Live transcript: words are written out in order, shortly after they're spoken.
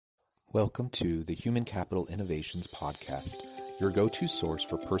Welcome to the Human Capital Innovations Podcast, your go-to source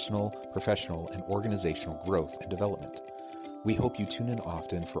for personal, professional, and organizational growth and development. We hope you tune in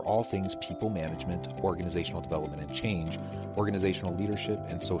often for all things people management, organizational development and change, organizational leadership,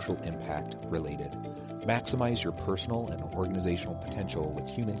 and social impact related. Maximize your personal and organizational potential with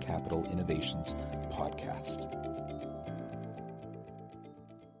Human Capital Innovations Podcast.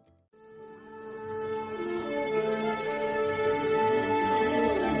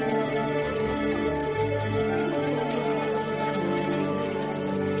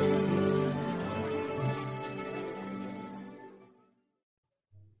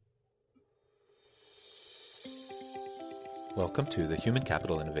 Welcome to the Human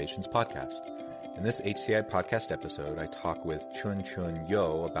Capital Innovations Podcast. In this HCI podcast episode, I talk with Chuen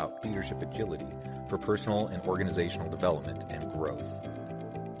Yo about leadership agility for personal and organizational development and growth.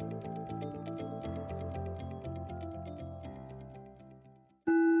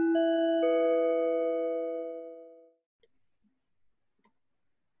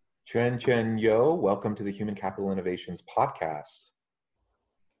 Chuen Yo, welcome to the Human Capital Innovations Podcast.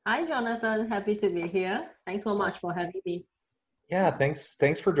 Hi, Jonathan. Happy to be here. Thanks so much for having me. Yeah,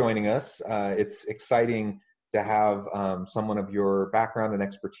 thanks for joining us. It's exciting to have someone of your background and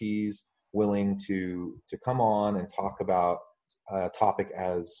expertise willing to come on and talk about a topic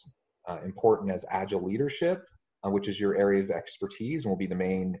as important as agile leadership, which is your area of expertise and will be the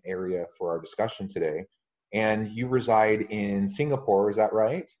main area for our discussion today. And you reside in Singapore, is that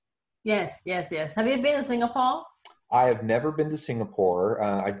right? Yes. Have you been to Singapore? I have never been to Singapore.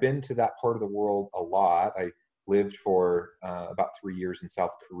 I've been to that part of the world a lot. I lived for about 3 years in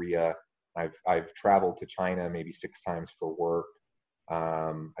South Korea. I've traveled to China maybe 6 times for work.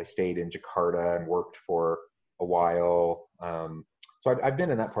 I stayed in Jakarta and worked for a while. So I've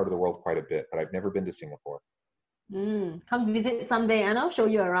been in that part of the world quite a bit, but I've never been to Singapore. Come visit someday and I'll show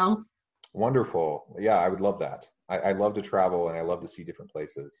you around. Wonderful. Yeah, I would love that. I love to travel and I love to see different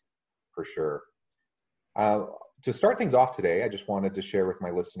places for sure. To start things off today, I just wanted to share with my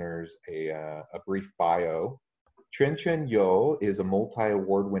listeners a brief bio. Chuen Yo is a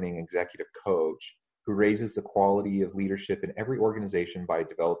multi-award-winning executive coach who raises the quality of leadership in every organization by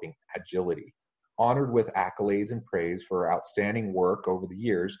developing agility. Honored with accolades and praise for her outstanding work over the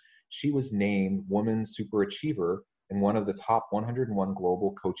years, she was named Woman Superachiever and one of the top 101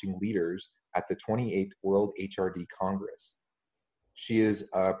 global coaching leaders at the 28th World HRD Congress. She is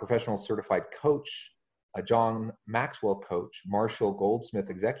a professional certified coach, a John Maxwell coach, Marshall Goldsmith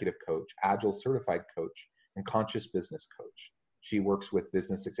executive coach, Agile certified coach, and conscious business coach. She works with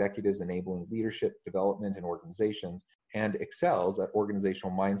business executives enabling leadership development in organizations and excels at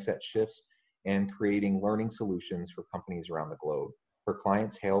organizational mindset shifts and creating learning solutions for companies around the globe. Her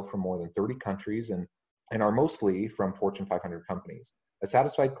clients hail from more than 30 countries and are mostly from Fortune 500 companies. A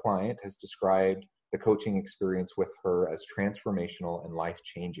satisfied client has described the coaching experience with her as transformational and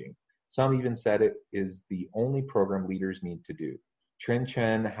life-changing. Some even said it is the only program leaders need to do.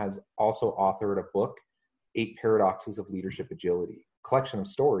 Chuen has also authored a book, 8 Paradoxes of Leadership Agility, a collection of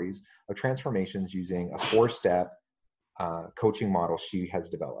stories of transformations using a 4-step coaching model she has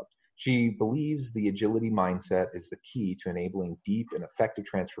developed. She believes the agility mindset is the key to enabling deep and effective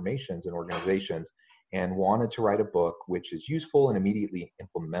transformations in organizations and wanted to write a book which is useful and immediately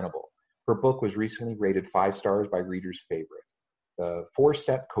implementable. Her book was recently rated 5 stars by Reader's Favorite. The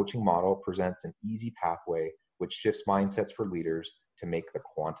 4-step coaching model presents an easy pathway which shifts mindsets for leaders to make the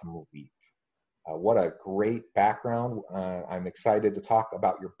quantum leap. What a great background. I'm excited to talk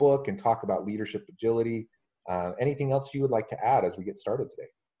about your book and talk about leadership agility. Anything else you would like to add as we get started today?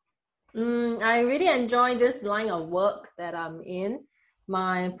 I really enjoy this line of work that I'm in.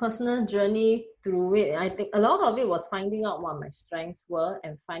 My personal journey through it, I think a lot of it was finding out what my strengths were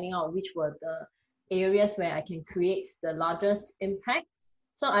and finding out which were the areas where I can create the largest impact.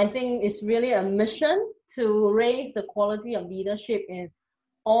 So I think it's really a mission to raise the quality of leadership in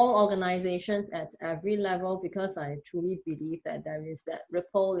all organizations at every level, because I truly believe that there is that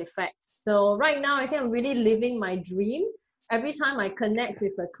ripple effect. So right now I think I'm really living my dream. Every time I connect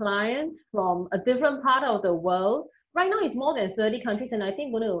with a client from a different part of the world, right now it's more than 30 countries and I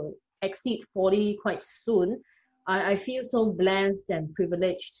think we're going to exceed 40 quite soon. I feel so blessed and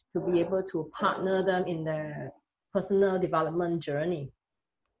privileged to be able to partner them in their personal development journey.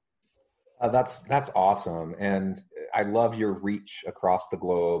 That's awesome. And I love your reach across the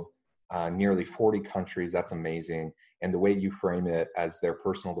globe, nearly 40 countries. That's amazing. And the way you frame it as their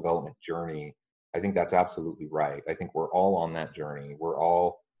personal development journey, I think that's absolutely right. I think we're all on that journey. We're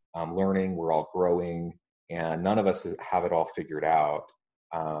all learning, we're all growing, and none of us have it all figured out.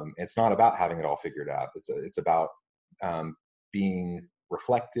 It's not about having it all figured out. It's about being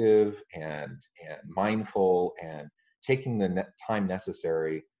reflective and mindful, and taking the time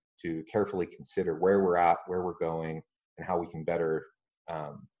necessary to carefully consider where we're at, where we're going, and how we can better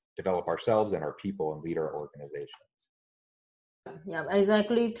develop ourselves and our people and lead our organizations. Yeah,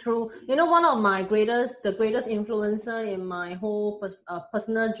 exactly true. You know, one of the greatest influencer in my whole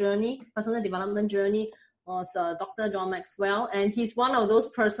personal development journey was Dr. John Maxwell. And he's one of those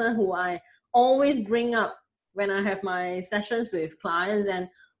person who I always bring up when I have my sessions with clients. And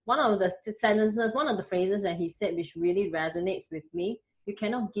one of the sentences, one of the phrases that he said, which really resonates with me: you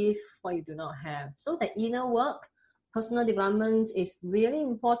cannot give what you do not have. So the inner work, personal development, is really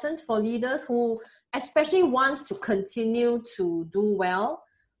important for leaders who especially wants to continue to do well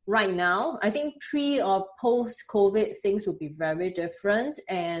right now. I think pre or post-COVID, things will be very different.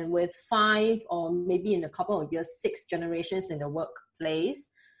 And with 5 or maybe in a couple of years, 6 generations in the workplace,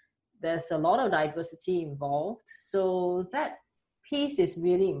 there's a lot of diversity involved. So that piece is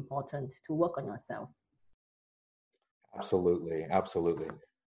really important to work on yourself. Absolutely. Absolutely.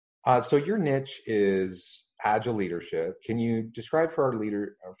 So your niche is agile leadership. Can you describe for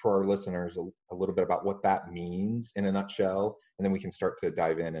our listeners a little bit about what that means in a nutshell, and then we can start to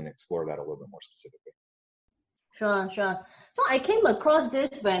dive in and explore that a little bit more specifically? Sure. So I came across this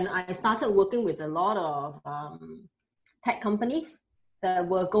when I started working with a lot of tech companies that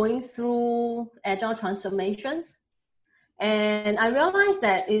were going through agile transformations, and I realized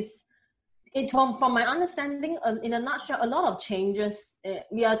that from my understanding, in a nutshell, a lot of changes.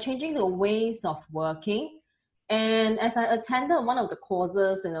 We are changing the ways of working. And as I attended one of the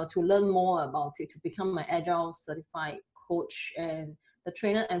courses, to learn more about it, to become an Agile certified coach, and the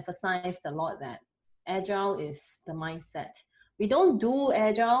trainer emphasized a lot that Agile is the mindset. We don't do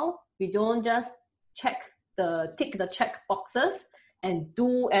Agile. We don't just tick the check boxes and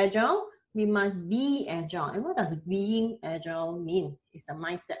do Agile. We must be Agile. And what does being Agile mean? It's the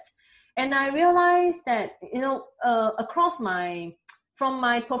mindset. And I realized that, from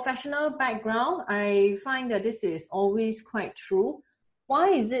my professional background, I find that this is always quite true. Why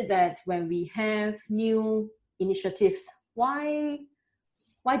is it that when we have new initiatives, why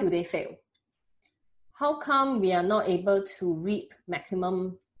do they fail? How come we are not able to reap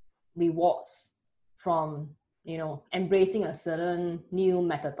maximum rewards from, embracing a certain new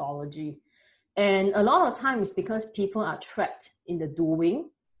methodology? And a lot of times because people are trapped in the doing,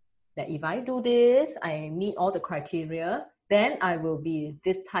 that if I do this, I meet all the criteria, then I will be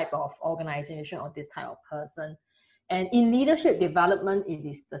this type of organization or this type of person. And in leadership development, it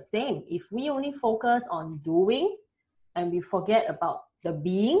is the same. If we only focus on doing and we forget about the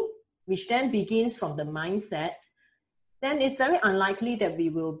being, which then begins from the mindset, then it's very unlikely that we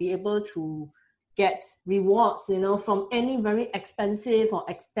will be able to get rewards, from any very expensive or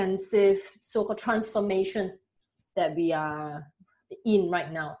extensive so-called transformation that we are in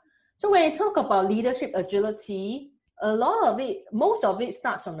right now. So when I talk about leadership agility, most of it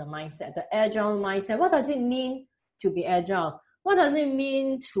starts from the mindset, the agile mindset. What does it mean to be agile? What does it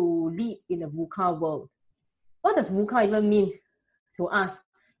mean to lead in the VUCA world? What does VUCA even mean to us?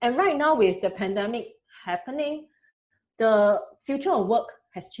 And right now with the pandemic happening, the future of work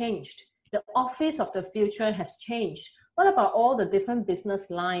has changed. The office of the future has changed. What about all the different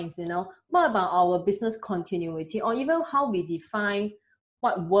business lines? What about our business continuity, or even how we define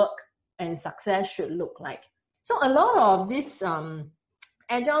what work and success should look like? So a lot of this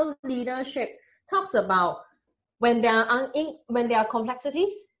agile leadership talks about when there are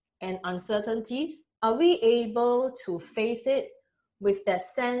complexities and uncertainties, are we able to face it with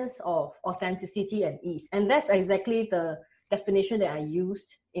that sense of authenticity and ease? And that's exactly the definition that I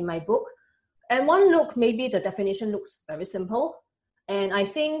used in my book. And one look, maybe the definition looks very simple. And I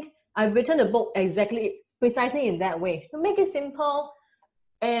think I've written the book precisely in that way, to make it simple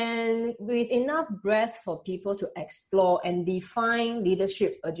and with enough breadth for people to explore and define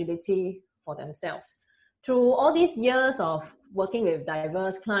leadership agility for themselves. Through all these years of working with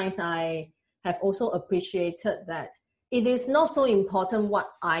diverse clients, I have also appreciated that it is not so important what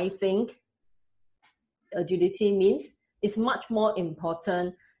I think agility means. It's much more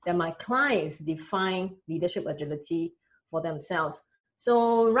important that my clients define leadership agility for themselves.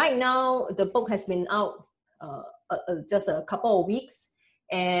 So right now, the book has been out just a couple of weeks,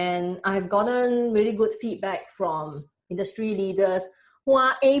 and I've gotten really good feedback from industry leaders who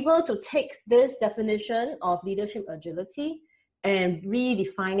are able to take this definition of leadership agility and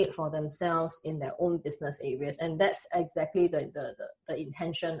redefine it for themselves in their own business areas. And that's exactly the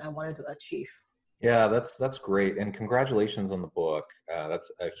intention I wanted to achieve. Yeah, that's great. And congratulations on the book.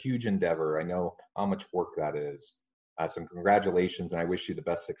 That's a huge endeavor. I know how much work that is. So congratulations, and I wish you the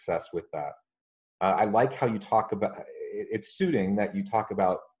best success with that. I like how you talk about, it's suiting that you talk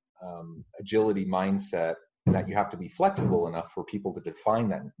about agility mindset, and that you have to be flexible enough for people to define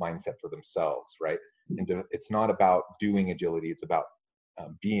that mindset for themselves, right? And it's not about doing agility, it's about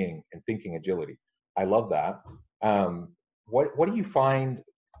being and thinking agility. I love that. What do you find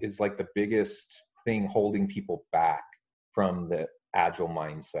is like the biggest thing holding people back from the agile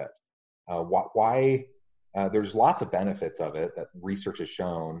mindset? Why? There's lots of benefits of it that research has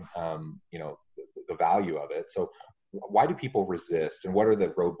shown, the value of it. So why do people resist, and what are the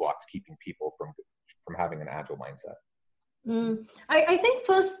roadblocks keeping people from having an agile mindset? I think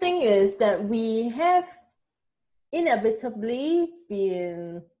first thing is that we have inevitably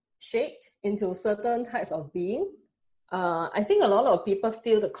been shaped into certain types of being. I think a lot of people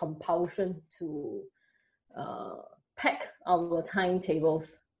feel the compulsion to pack our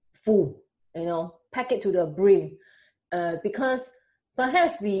timetables full, pack it to the brim, because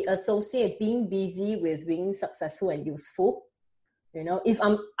perhaps we associate being busy with being successful and useful. If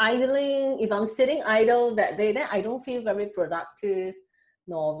I'm idling, if I'm sitting idle that day, then I don't feel very productive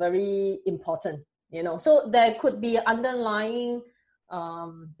nor very important. So there could be underlying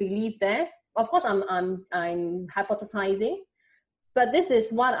belief there. Of course, I'm hypothesizing, but this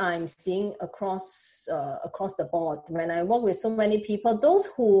is what I'm seeing across the board. When I work with so many people, those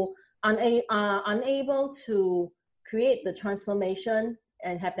who are unable to create the transformation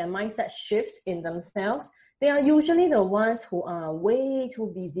and have their mindset shift in themselves, they are usually the ones who are way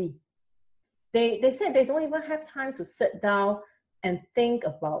too busy. They said they don't even have time to sit down and think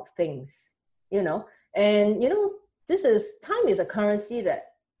about things, And, time is a currency that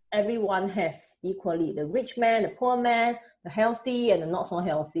everyone has equally. The rich man, the poor man, the healthy and the not so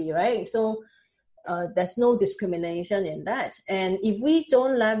healthy, right? So there's no discrimination in that. And if we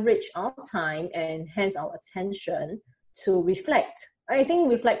don't leverage our time and hence our attention to reflect, I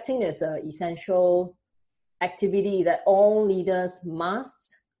think reflecting is an essential activity that all leaders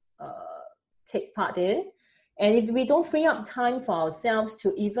must take part in. And if we don't free up time for ourselves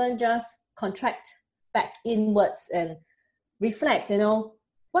to even just contract back inwards and reflect,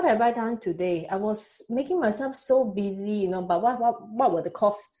 what have I done today? I was making myself so busy, but what were the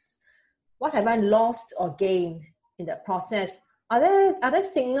costs? What have I lost or gained in that process? Are there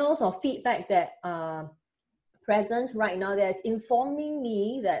signals or feedback that are present right now that's informing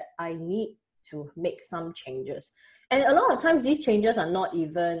me that I need to make some changes? And a lot of times these changes are not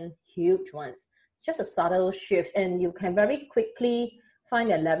even huge ones. It's just a subtle shift, and you can very quickly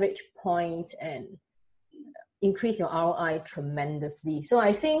find a leverage point and increase your ROI tremendously. So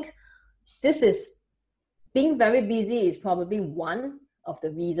I think this is being very busy is probably one of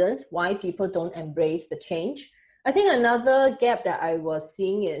the reasons why people don't embrace the change. I think another gap that I was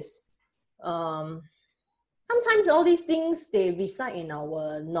seeing is sometimes all these things, they reside in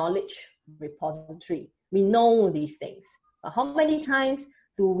our knowledge repository. We know these things. But how many times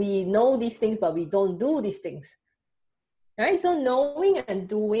do we know these things but we don't do these things? All right, so knowing and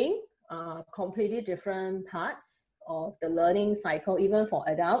doing are completely different parts of the learning cycle, even for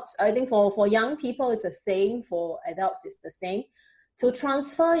adults. I think for young people, it's the same. For adults, it's the same. To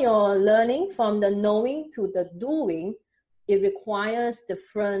transfer your learning from the knowing to the doing, it requires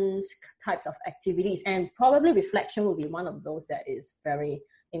different types of activities, and probably reflection will be one of those that is very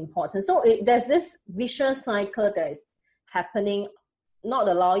important. So there's this vicious cycle that is happening, not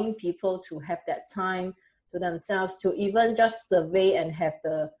allowing people to have that time to themselves to even just survey and have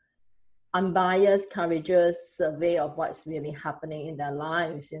the unbiased, courageous survey of what's really happening in their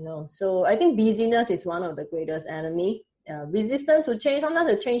lives, So I think busyness is one of the greatest enemy. Resistance to change, sometimes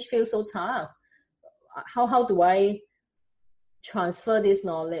the change feels so tough. How do I transfer this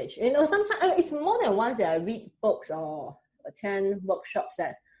knowledge? Sometimes it's more than once that I read books or attend workshops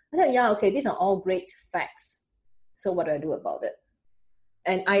that I thought, yeah, okay, these are all great facts. So what do I do about it?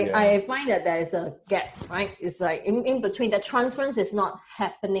 And I find that there is a gap, right? It's like in between, the transference is not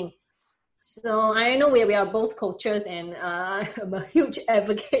happening. So I know we are both coaches, and I'm a huge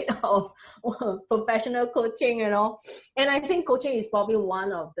advocate of professional coaching and all. And I think coaching is probably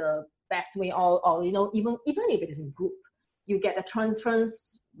one of the best way, or even if it is in group, you get the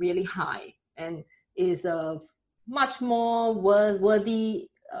transference really high, and is a much more worthy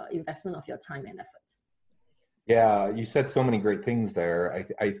investment of your time and effort. Yeah, you said so many great things there.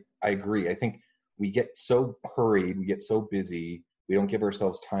 I agree. I think we get so hurried, we get so busy, we don't give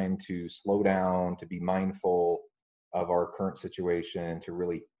ourselves time to slow down, to be mindful of our current situation, to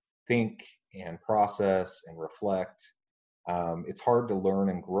really think and process and reflect. It's hard to learn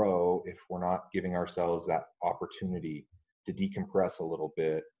and grow if we're not giving ourselves that opportunity to decompress a little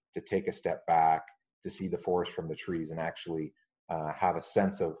bit, to take a step back, to see the forest from the trees, and actually have a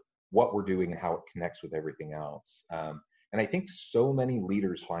sense of what we're doing and how it connects with everything else. And I think so many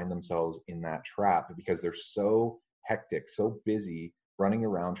leaders find themselves in that trap because they're so hectic, so busy running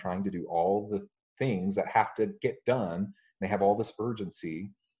around trying to do all the things that have to get done. They have all this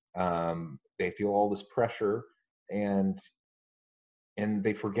urgency. They feel all this pressure, and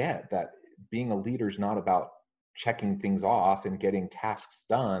they forget that being a leader is not about checking things off and getting tasks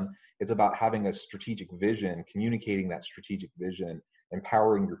done. It's about having a strategic vision, communicating that strategic vision,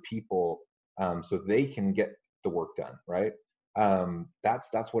 empowering your people so they can get the work done, right?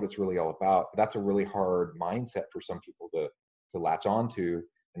 That's what it's really all about. That's a really hard mindset for some people to latch onto,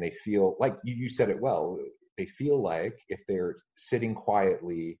 and they feel like you said it well. They feel like if they're sitting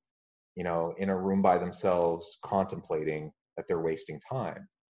quietly, in a room by themselves, contemplating, that they're wasting time.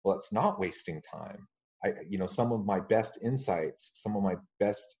 Well, it's not wasting time. Some of my best insights, some of my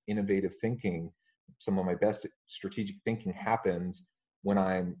best innovative thinking, some of my best strategic thinking happens when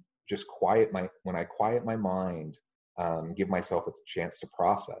I'm just when I quiet my mind, give myself a chance to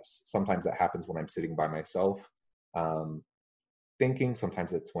process. Sometimes that happens when I'm sitting by myself, thinking.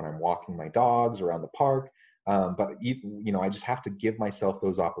 Sometimes it's when I'm walking my dogs around the park. But I just have to give myself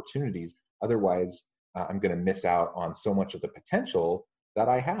those opportunities. Otherwise, I'm going to miss out on so much of the potential that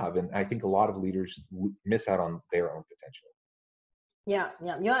I have. And I think a lot of leaders miss out on their own potential. Yeah,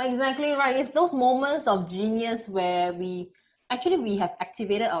 you're exactly right. It's those moments of genius where we have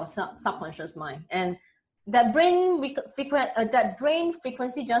activated our subconscious mind, and that brain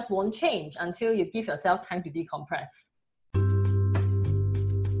frequency just won't change until you give yourself time to decompress.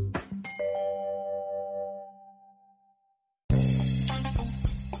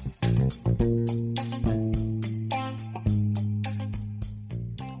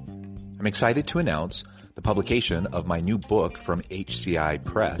 I'm excited to announce the publication of my new book from HCI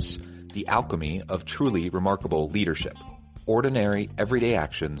Press, The Alchemy of Truly Remarkable Leadership: Ordinary, Everyday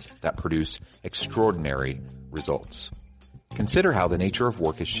Actions that Produce Extraordinary Results. Consider how the nature of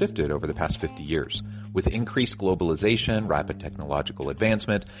work has shifted over the past 50 years. With increased globalization, rapid technological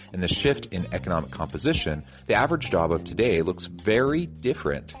advancement, and the shift in economic composition, the average job of today looks very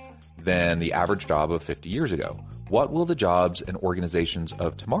different than the average job of 50 years ago. What will the jobs and organizations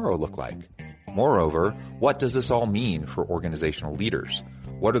of tomorrow look like? Moreover, what does this all mean for organizational leaders?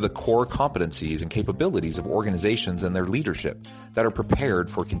 What are the core competencies and capabilities of organizations and their leadership that are prepared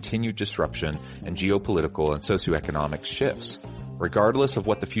for continued disruption and geopolitical and socioeconomic shifts? Regardless of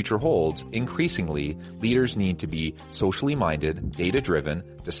what the future holds, increasingly, leaders need to be socially minded, data-driven,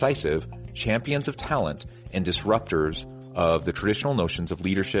 decisive, champions of talent, and disruptors of the traditional notions of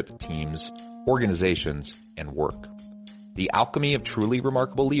leadership, teams, organizations, and work. The Alchemy of Truly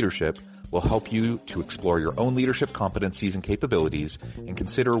Remarkable Leadership will help you to explore your own leadership competencies and capabilities and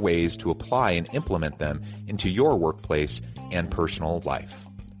consider ways to apply and implement them into your workplace and personal life.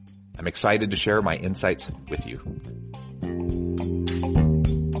 I'm excited to share my insights with you.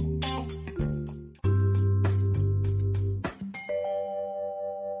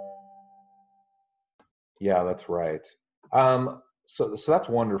 Yeah, that's right. So that's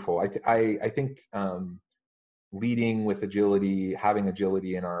wonderful. I think leading with agility, having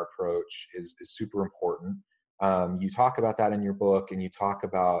agility in our approach is super important. You talk about that in your book, and you talk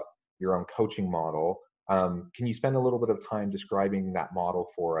about your own coaching model. Can you spend a little bit of time describing that model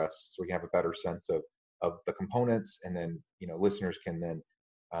for us so we can have a better sense of the components, and then listeners can then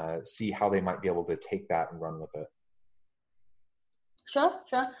see how they might be able to take that and run with it? Sure.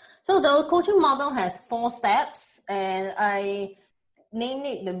 So the coaching model has 4 steps, and I named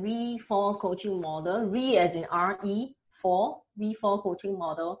it the RE4 coaching model. RE as in RE, 4, RE4 coaching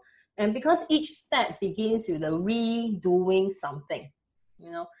model. And because each step begins with the redoing something,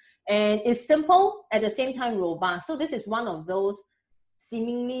 and it's simple, at the same time robust. So this is one of those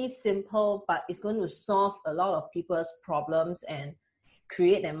seemingly simple, but it's going to solve a lot of people's problems and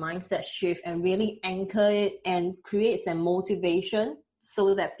create a mindset shift and really anchor it and create some motivation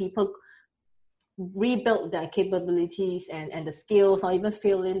so that people rebuild their capabilities and the skills, or even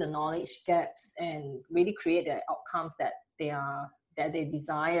fill in the knowledge gaps and really create the outcomes that they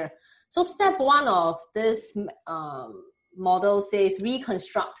desire. So step 1 of this model says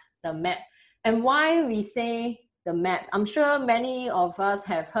reconstruct the map. And why we say the map? I'm sure many of us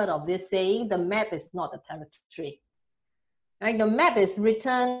have heard of this saying, the map is not the territory. Right? The map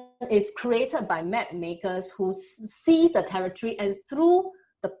is created by map makers who sees the territory and through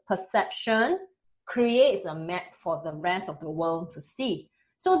the perception creates a map for the rest of the world to see.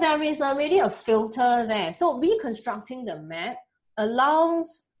 So there is already a filter there. So reconstructing the map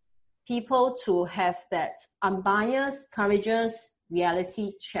allows people to have that unbiased, courageous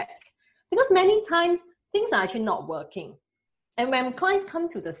reality check. Because many times things are actually not working. And when clients come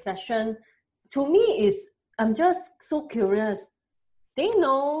to the session, to me, I'm just so curious. They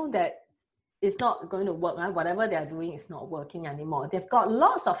know that it's not going to work, right? Whatever they're doing is not working anymore. They've got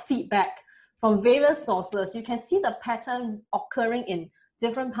lots of feedback from various sources. You can see the pattern occurring in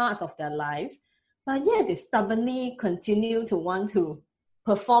different parts of their lives, but yet they stubbornly continue to want to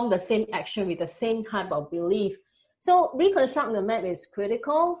perform the same action with the same type of belief. So reconstruct the map is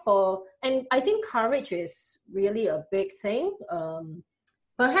critical and I think courage is really a big thing.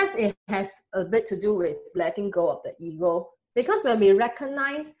 Perhaps it has a bit to do with letting go of the ego, because when we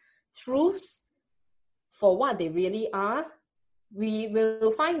recognize truths for what they really are, we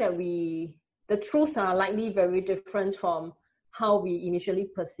will find that the truths are likely very different from how we initially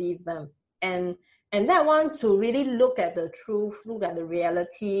perceive them. And that one, to really look at the truth, look at the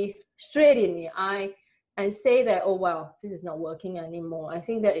reality straight in the eye and say that, oh, well, this is not working anymore. I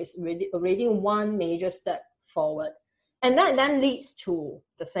think that is already one major step forward. And that then leads to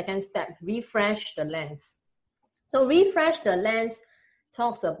the second step, refresh the lens. So refresh the lens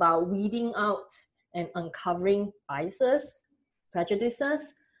talks about weeding out and uncovering biases,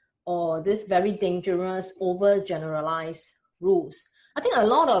 prejudices, or this very dangerous overgeneralized rules. I think a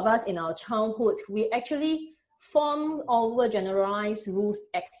lot of us in our childhood, we actually form overgeneralized rules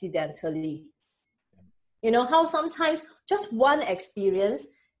accidentally. You know, how sometimes just one experience,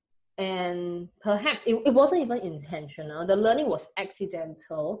 and perhaps it wasn't even intentional, the learning was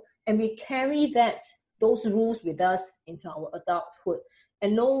accidental, and we carry those rules with us into our adulthood,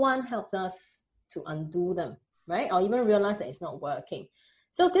 and no one helped us to undo them, right? Or even realize that it's not working.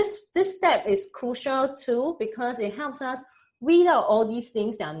 So this step is crucial too, because it helps us weed out all these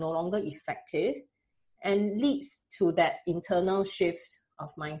things that are no longer effective and leads to that internal shift of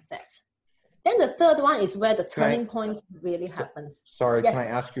mindset. Then the third one is where the turning point really happens. Sorry, yes. Can I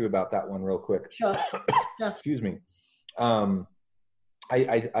ask you about that one real quick? Sure. Excuse me. I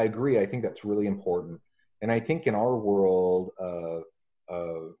agree. I think that's really important. And I think in our world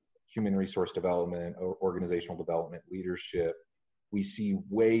of human resource development, or organizational development, leadership, we see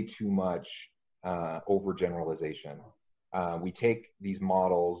way too much overgeneralization. We take these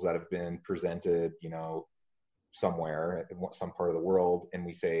models that have been presented, somewhere in some part of the world, and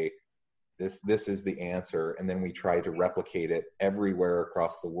we say, this is the answer, and then we try to replicate it everywhere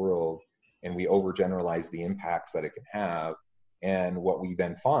across the world, and we overgeneralize the impacts that it can have. And what we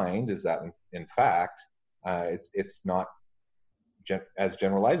then find is that, in fact, it's not as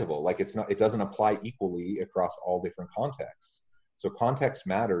generalizable. Like it doesn't apply equally across all different contexts. So context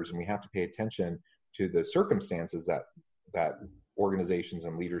matters, and we have to pay attention to the circumstances that organizations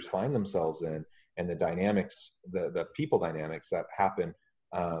and leaders find themselves in, and the dynamics, the people dynamics that happen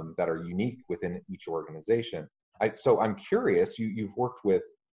that are unique within each organization. So I'm curious, you've worked with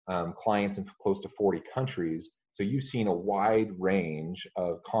clients in close to 40 countries, so you've seen a wide range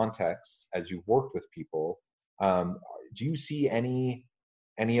of contexts as you've worked with people. Do you see any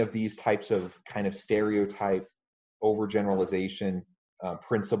of these types of kind of stereotype overgeneralization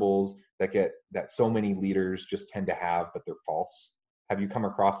principles that so many leaders just tend to have, but they're false? Have you come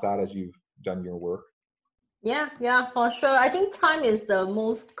across that as you've done your work? Yeah, for sure. I think time is the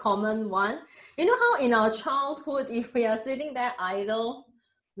most common one. You know how in our childhood, if we are sitting there idle,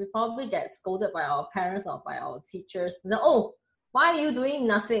 we probably get scolded by our parents or by our teachers. Oh, why are you doing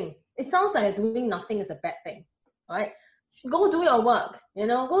nothing? It sounds like doing nothing is a bad thing, right? Go do your work,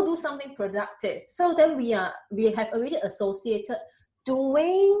 go do something productive. So then we have already associated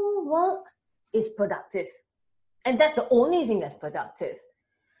doing work is productive. And that's the only thing that's productive.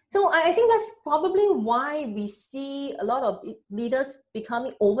 So I think that's probably why we see a lot of leaders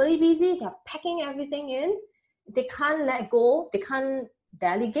becoming overly busy. They're packing everything in. They can't let go. They can't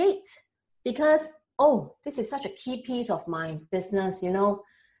delegate because, this is such a key piece of my business.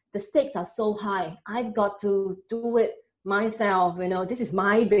 The stakes are so high. I've got to do it myself. This is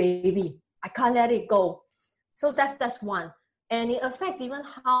my baby. I can't let it go. So that's one. And it affects even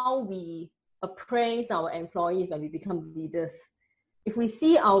how we appraise our employees when we become leaders. If we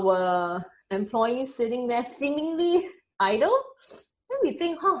see our employees sitting there seemingly idle, then we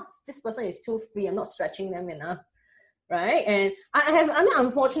think, this person is too free. I'm not stretching them enough, right? And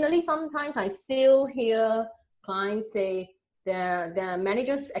unfortunately, sometimes I still hear clients say their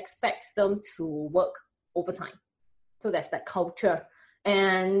managers expect them to work overtime. So that's that culture.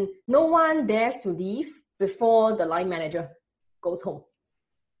 And no one dares to leave before the line manager goes home.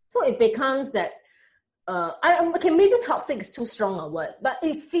 So it becomes that maybe toxic is too strong a word, but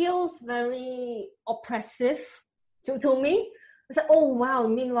it feels very oppressive to me. It's like, oh wow,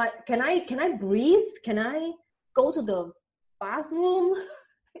 what? Can I breathe? Can I go to the bathroom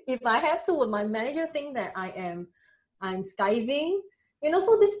if I have to? Would my manager think that I am I'm skiving.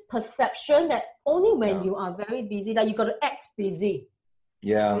 So this perception that only when Yeah. you are very busy, that you got to act busy.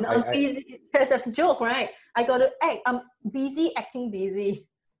 Yeah. I'm busy. There's a joke, right? I got to act. I'm busy acting busy.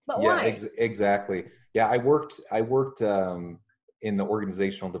 But Yeah, why? exactly. Yeah, I worked in the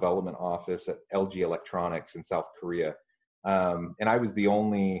organizational development office at LG Electronics in South Korea. And I was the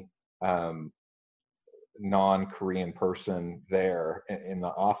only non-Korean person there in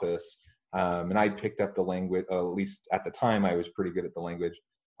the office. And I picked up the language, at least at the time, I was pretty good at the language.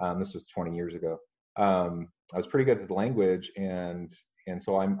 This was 20 years ago. I was pretty good at the language, and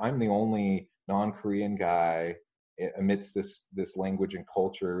so I'm the only non-Korean guy amidst this language and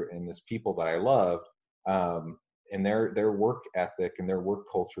culture and this people that I loved. And their work ethic and their work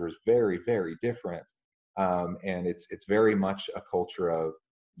culture is very, very different. And it's very much a culture of,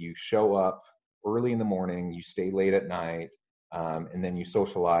 you show up early in the morning, you stay late at night, and then you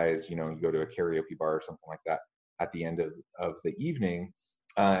socialize. You go to a karaoke bar or something like that at the end of the evening,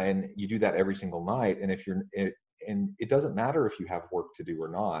 and you do that every single night. And it doesn't matter if you have work to do or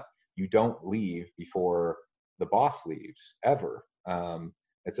not. You don't leave before the boss leaves, ever.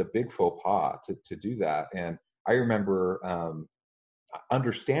 It's a big faux pas to do that. And I remember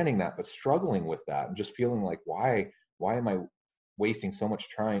understanding that, but struggling with that, and just feeling like, why am I wasting so much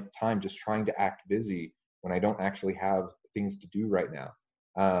time just trying to act busy when I don't actually have things to do right now?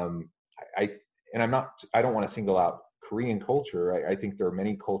 I don't want to single out Korean culture. I think there are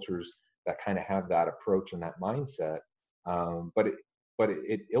many cultures that kind of have that approach and that mindset. But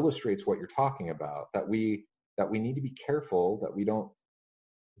it illustrates what you're talking about, that we need to be careful that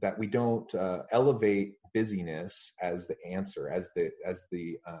we don't elevate busyness as the answer, as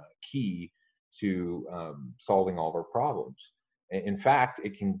the key to solving all of our problems. In fact,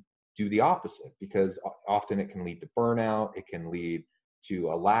 it can do the opposite, because often it can lead to burnout. It can lead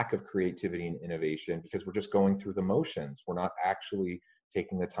to a lack of creativity and innovation, because we're just going through the motions. We're not actually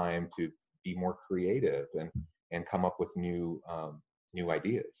taking the time to be more creative and come up with new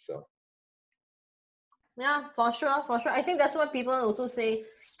ideas. So. Yeah, for sure. I think that's what people also say.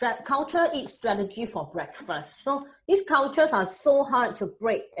 Culture eats strategy for breakfast. So these cultures are so hard to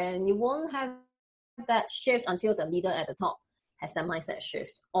break, and you won't have that shift until the leader at the top has that mindset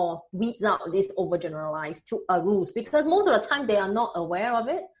shift, or weeds out this overgeneralized rules, because most of the time they are not aware of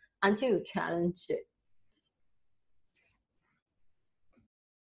it until you challenge it.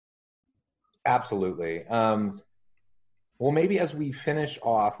 Absolutely. Well, maybe as we finish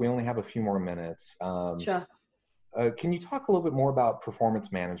off, we only have a few more minutes. Sure. Can you talk a little bit more about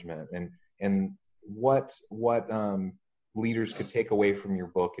performance management and what leaders could take away from your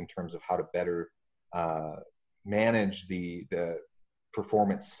book in terms of how to better manage the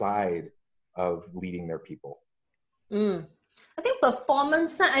performance side of leading their people? I think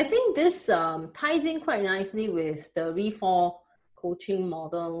performance side, I think this ties in quite nicely with the V4 coaching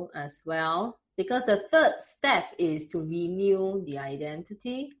model as well, because the third step is to renew the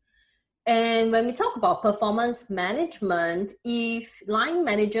identity. And when we talk about performance management, if line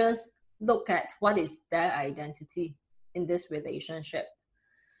managers look at what is their identity in this relationship,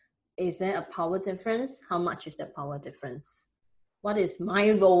 is there a power difference? How much is the power difference? What is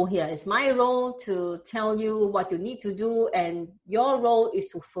my role here? Is my role to tell you what you need to do, and your role is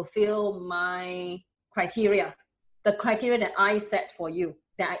to fulfill my criteria, the criteria that I set for you,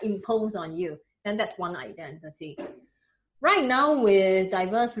 that I impose on you. Then that's one identity. Right now, with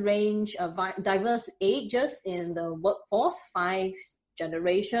diverse range of diverse ages in the workforce, 5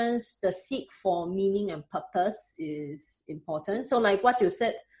 generations, the seek for meaning and purpose is important. So like what you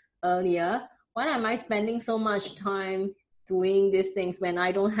said earlier, why am I spending so much time doing these things when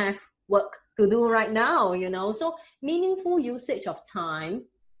I don't have work to do right now? So meaningful usage of time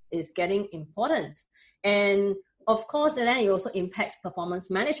is getting important. And of course, and then it also impacts performance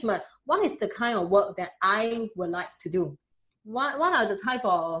management. What is the kind of work that I would like to do? What are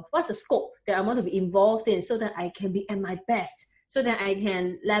the what's the scope that I want to be involved in, so that I can be at my best, so that I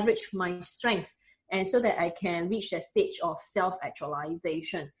can leverage my strengths, and so that I can reach that stage of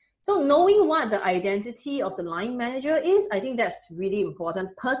self-actualization. So knowing what the identity of the line manager is, I think that's really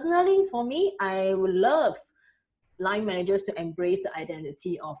important. Personally, for me, I would love line managers to embrace the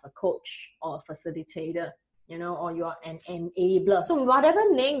identity of a coach or a facilitator, or you're an enabler. So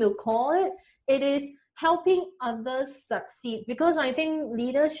whatever name you call it, it is helping others succeed. Because I think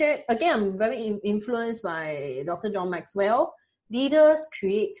leadership, again, I'm very influenced by Dr. John Maxwell. Leaders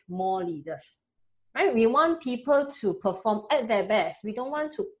create more leaders, right? We want people to perform at their best. We don't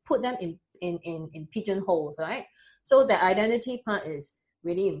want to put them in pigeonholes, right? So the identity part is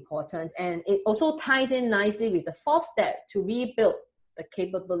really important. And it also ties in nicely with the 4th step, to rebuild the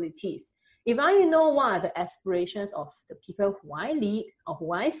capabilities. If I know what are the aspirations of the people who I lead or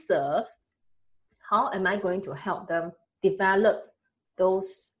who I serve, how am I going to help them develop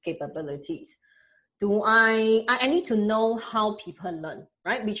those capabilities? I need to know how people learn,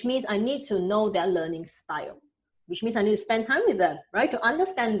 right? Which means I need to know their learning style, which means I need to spend time with them, right? To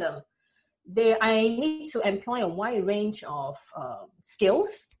understand them. I need to employ a wide range of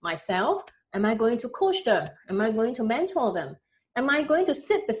skills myself. Am I going to coach them? Am I going to mentor them? Am I going to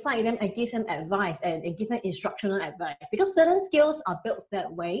sit beside them and give them advice and give them instructional advice? Because certain skills are built that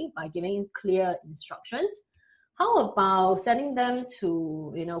way by giving clear instructions. How about sending them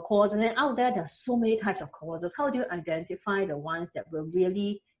to, coordinate out there? There are so many types of courses. How do you identify the ones that will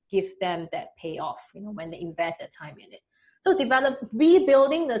really give them that payoff, when they invest their time in it? So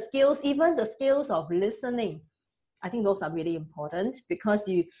rebuilding the skills, even the skills of listening. I think those are really important because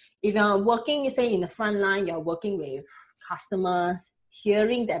if you're working, say, in the front line, you're working with customers,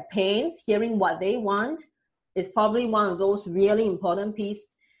 hearing their pains, hearing what they want is probably one of those really important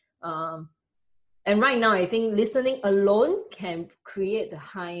pieces. And right now, I think listening alone can create the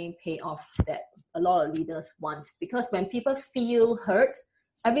high payoff that a lot of leaders want. Because when people feel hurt,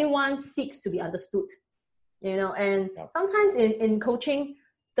 everyone seeks to be understood, and sometimes in coaching,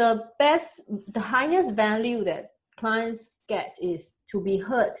 the highest value that clients get is to be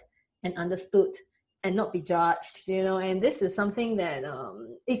heard and understood and not be judged, and this is something that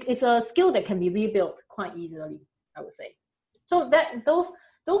it's a skill that can be rebuilt quite easily, I would say. So that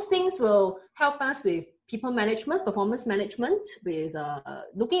those things will help us with people management, performance management, with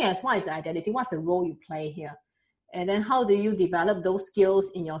looking at what is the identity, what's the role you play here, and then how do you develop those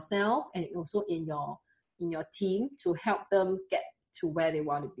skills in yourself and also in your team to help them get to where they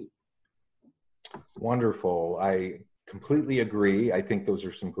want to be. Wonderful. I completely agree. I think those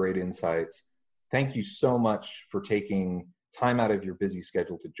are some great insights. Thank you so much for taking time out of your busy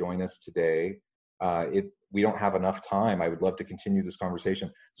schedule to join us today. We don't have enough time. I would love to continue this conversation.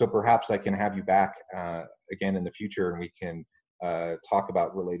 So perhaps I can have you back again in the future and we can talk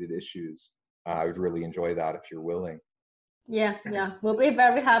about related issues. I would really enjoy that if you're willing. Yeah. We'll be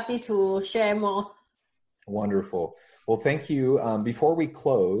very happy to share more. Wonderful. Well, thank you. Before we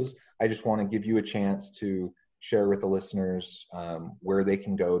close, I just want to give you a chance to share with the listeners where they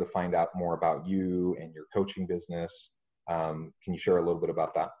can go to find out more about you and your coaching business. Can you share a little bit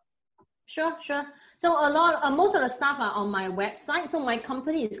about that? Sure. So most of the stuff are on my website. So my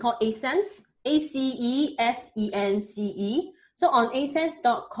company is called Acence, ACESENCE. So on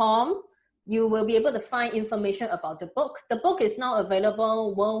acence.com, you will be able to find information about the book. The book is now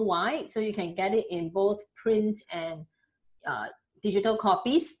available worldwide, so you can get it in both print and digital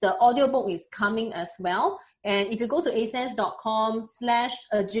copies. The audiobook is coming as well. And if you go to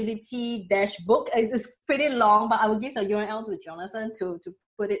acence.com/agility-book, it's pretty long, but I will give the URL to Jonathan to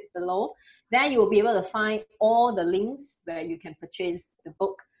put it below. Then you will be able to find all the links where you can purchase the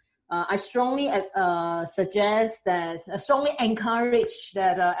book. I strongly strongly encourage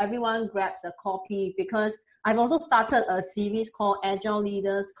that everyone grabs a copy, because I've also started a series called Agile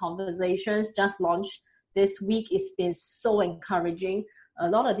Leaders Conversations, just launched this week. It's been so encouraging. A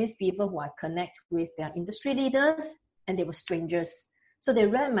lot of these people who I connect with, their industry leaders, and they were strangers. So they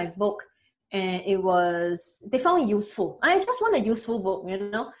read my book and they found it useful. I just want a useful book,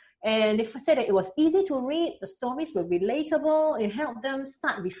 and they said that it was easy to read, the stories were relatable, it helped them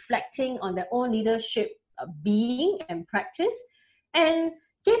start reflecting on their own leadership being and practice, and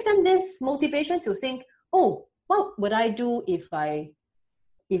gave them this motivation to think, oh, what would I do if I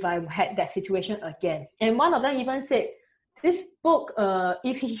had that situation again? And one of them even said, this book,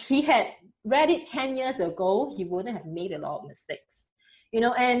 if he had read it 10 years ago, he wouldn't have made a lot of mistakes.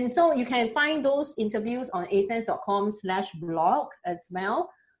 And so you can find those interviews on acence.com/blog as well.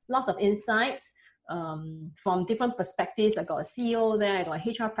 Lots of insights from different perspectives. I got a CEO there, I got a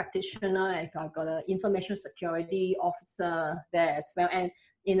HR practitioner, I got an information security officer there as well. And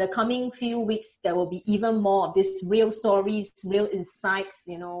in the coming few weeks, there will be even more of these real stories, real insights,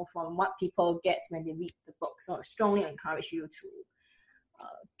 from what people get when they read the book. So I strongly encourage you to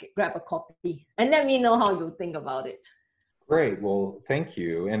grab a copy and let me know how you think about it. Great. Well, thank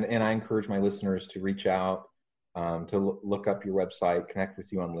you. And I encourage my listeners to reach out, to look up your website, connect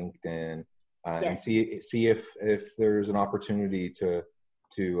with you on LinkedIn, Yes. and see if there's an opportunity to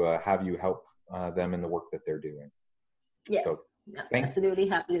have you help them in the work that they're doing. Yeah. So, absolutely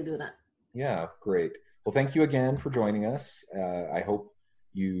happy to do that. Yeah, great. Well, thank you again for joining us. I hope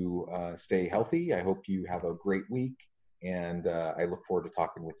you stay healthy. I hope you have a great week, and I look forward to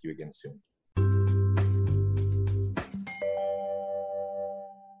talking with you again soon.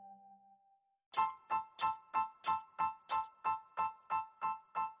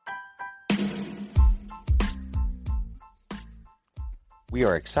 We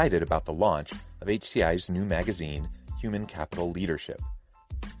are excited about the launch of HCI's new magazine, Human Capital Leadership.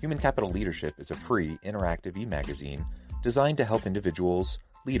 Human Capital Leadership is a free, interactive e-magazine designed to help individuals,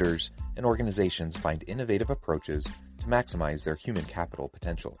 leaders, and organizations find innovative approaches to maximize their human capital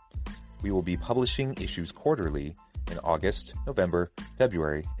potential. We will be publishing issues quarterly in August, November,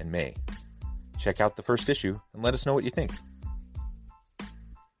 February, and May. Check out the first issue and let us know what you think.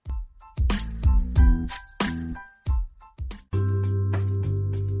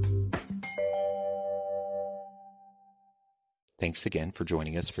 Thanks again for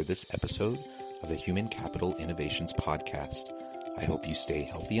joining us for this episode of the Human Capital Innovations Podcast. I hope you stay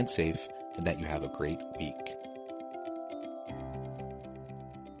healthy and safe and that you have a great week.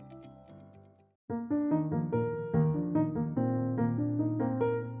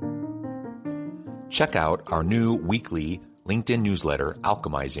 Check out our new weekly LinkedIn newsletter,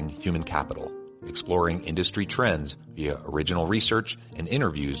 Alchemizing Human Capital, exploring industry trends via original research and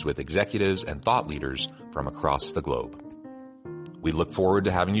interviews with executives and thought leaders from across the globe. We look forward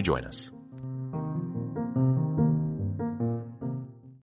to having you join us.